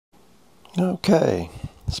Okay,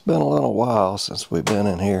 it's been a little while since we've been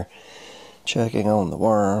in here checking on the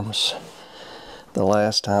worms. The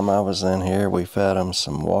last time I was in here we fed them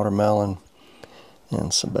some watermelon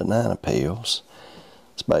and some banana peels.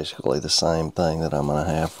 It's basically the same thing that I'm going to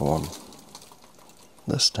have for them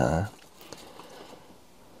this time.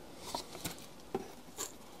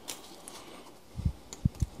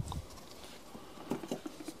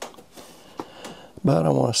 But I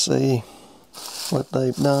want to see what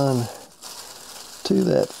they've done to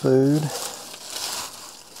that food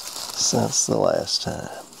since the last time.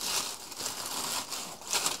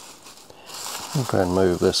 I'm going to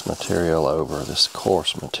move this material over, this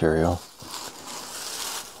coarse material,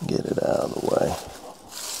 get it out of the way.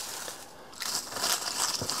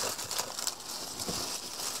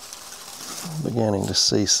 I'm beginning to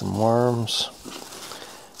see some worms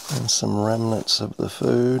and some remnants of the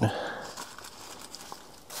food.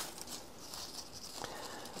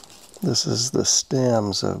 This is the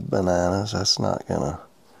stems of bananas. That's not going to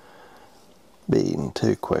be eaten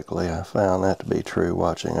too quickly. I found that to be true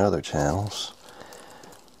watching other channels.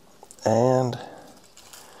 And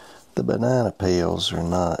the banana peels are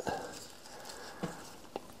not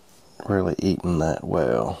really eaten that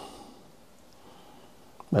well.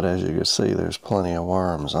 But as you can see, there's plenty of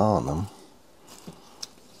worms on them.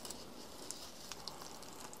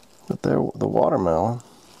 But the watermelon,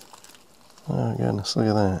 oh goodness, look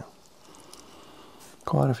at that.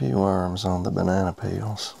 Quite a few worms on the banana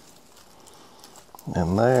peels.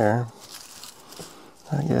 And there,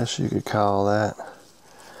 I guess you could call that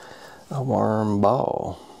a worm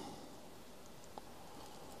ball.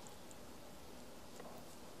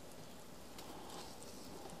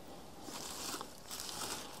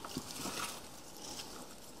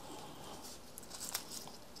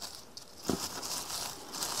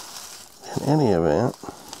 In any event,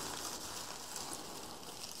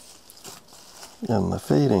 in the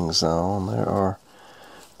feeding zone there are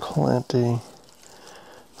plenty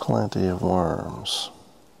of worms.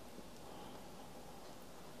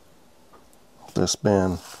 This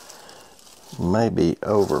bin may be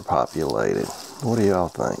overpopulated. What do y'all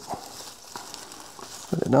think?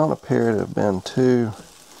 But it don't appear to have been too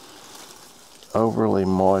overly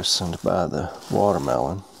moistened by the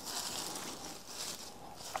watermelon.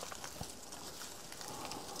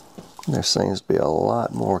 There seems to be a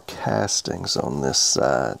lot more castings on this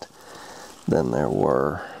side than there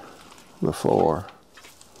were before.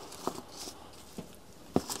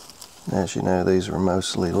 As you know, these were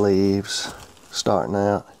mostly leaves starting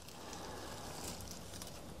out.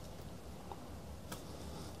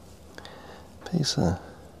 Piece of,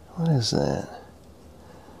 what is that?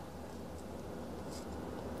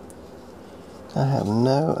 I have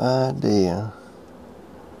no idea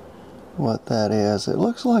what that is. It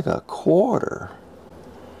looks like a quarter.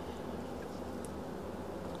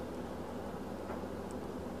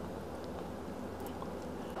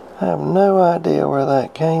 I have no idea where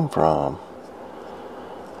that came from.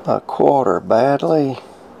 A quarter, badly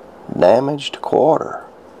damaged quarter.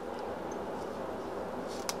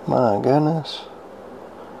 My goodness.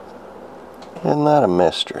 Isn't that a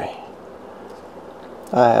mystery?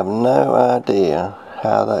 I have no idea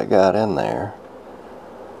how that got in there.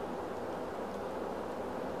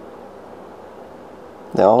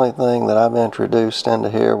 The only thing that I've introduced into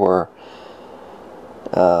here were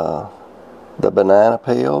the banana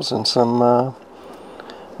peels and some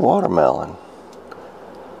watermelon.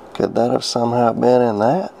 Could that have somehow been in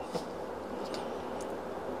that?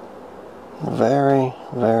 Very,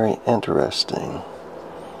 very interesting.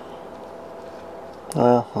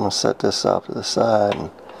 Well, I'm going to set this off to the side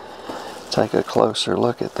and take a closer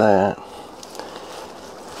look at that.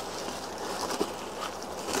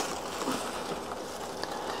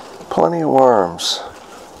 Plenty of worms.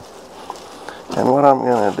 And what I'm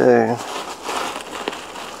going to do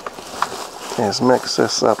is mix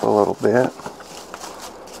this up a little bit.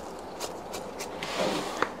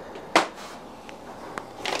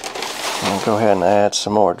 I'll go ahead and add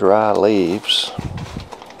some more dry leaves.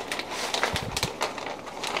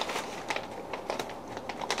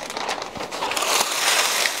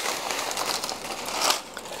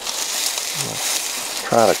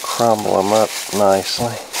 Try to crumble them up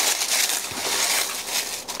nicely.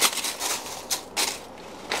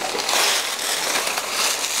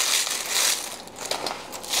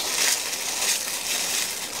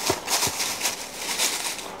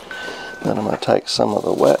 Then I'm going to take some of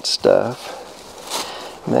the wet stuff,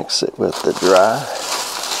 mix it with the dry.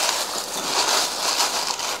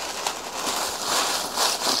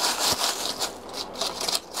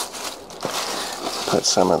 Put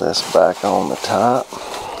some of this back on the top.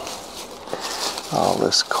 all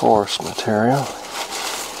this coarse material.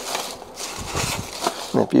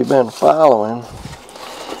 And if you've been following,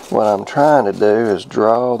 what I'm trying to do is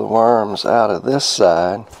draw the worms out of this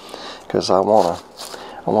side, because I want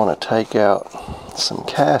to take out some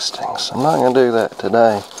castings. I'm not going to do that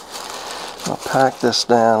today. I'll pack this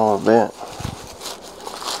down a little bit.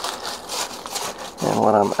 And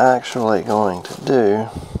what I'm actually going to do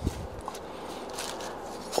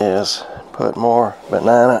is put more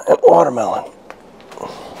banana and watermelon.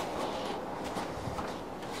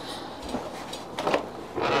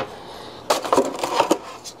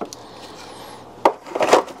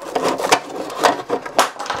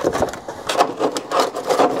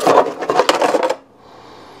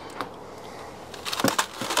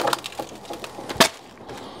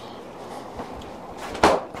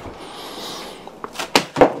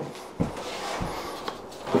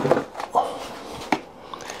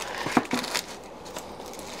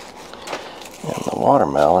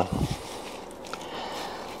 Watermelon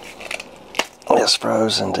is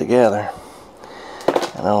frozen together,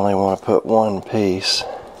 and I only want to put one piece.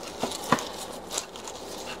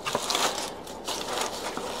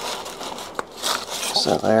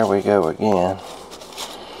 So there we go again.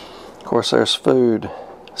 Of course, there's food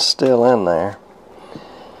still in there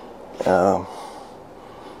from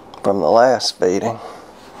the last feeding.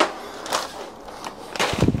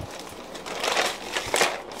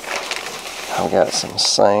 I've got some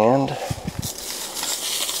sand.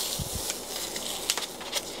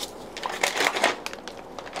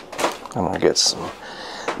 I'm going to get some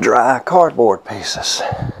dry cardboard pieces.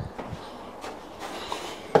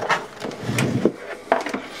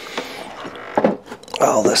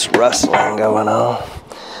 All this rustling going on.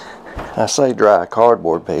 I say dry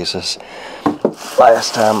cardboard pieces.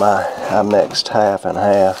 Last time I mixed half and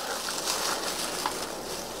half.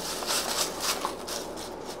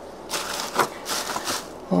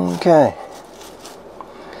 Okay.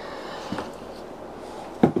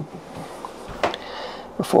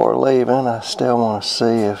 Before leaving, I still want to see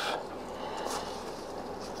if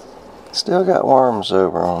still got worms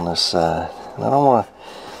over on this side, and I don't want to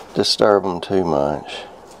disturb them too much.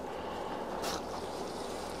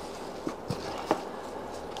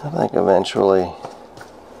 I think eventually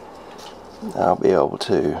I'll be able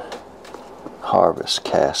to harvest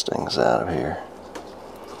castings out of here.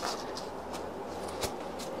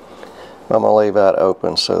 I'm going to leave that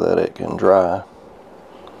open so that it can dry.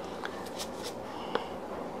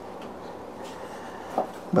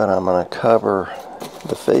 But I'm going to cover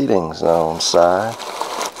the feeding zone side,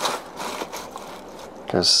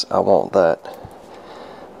 because I want that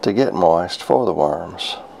to get moist for the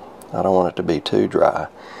worms. I don't want it to be too dry.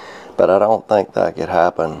 But I don't think that could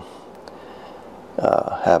happen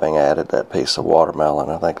having added that piece of watermelon.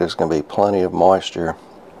 I think there's going to be plenty of moisture.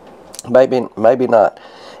 Maybe not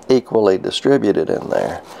equally distributed in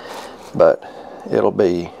there, but it'll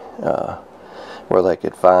be where they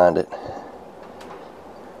could find it.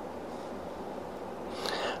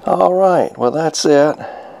 Alright, well that's it.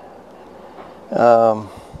 Not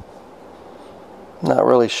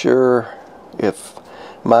really sure if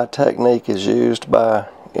my technique is used by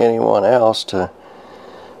anyone else to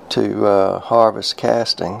harvest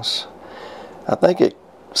castings. I think it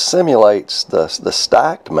simulates the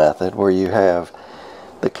stacked method, where you have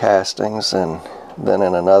the castings and then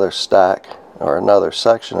in another stack or another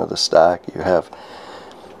section of the stack you have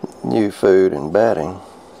new food and bedding.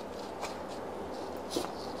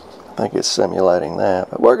 I think it's simulating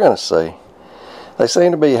that, but we're going to see. They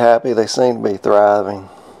seem to be happy, they seem to be thriving.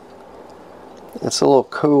 It's a little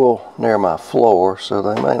cool near my floor, so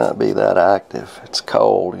they may not be that active. It's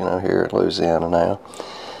cold, you know, here in Louisiana now.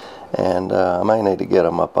 And I may need to get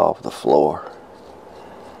them up off the floor,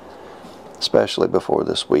 especially before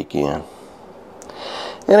this weekend.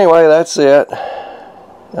 Anyway, that's it.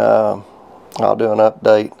 I'll do an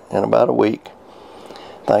update in about a week.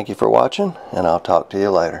 Thank you for watching, and I'll talk to you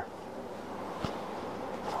later.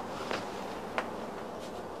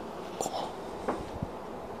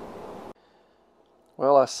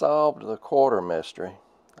 Well, I solved the quarter mystery.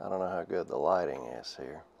 I don't know how good the lighting is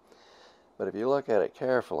here, but if you look at it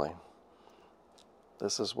carefully,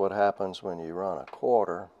 this is what happens when you run a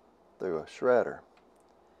quarter through a shredder.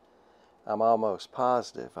 I'm almost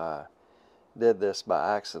positive I did this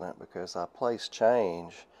by accident, because I placed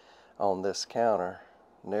change on this counter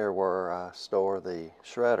near where I store the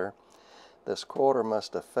shredder. This quarter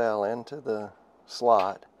must have fell into the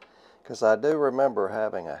slot, because I do remember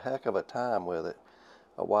having a heck of a time with it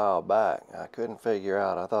a while back. I couldn't figure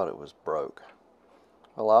out, I thought it was broke.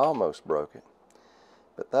 Well, I almost broke it.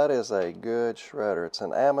 But that is a good shredder. It's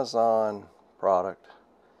an Amazon product,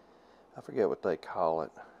 I forget what they call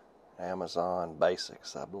it, Amazon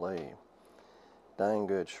Basics, I believe. Dang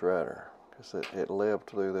good shredder, because it lived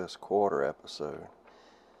through this quarter episode.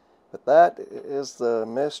 But that is the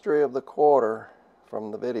mystery of the quarter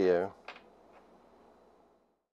from the video.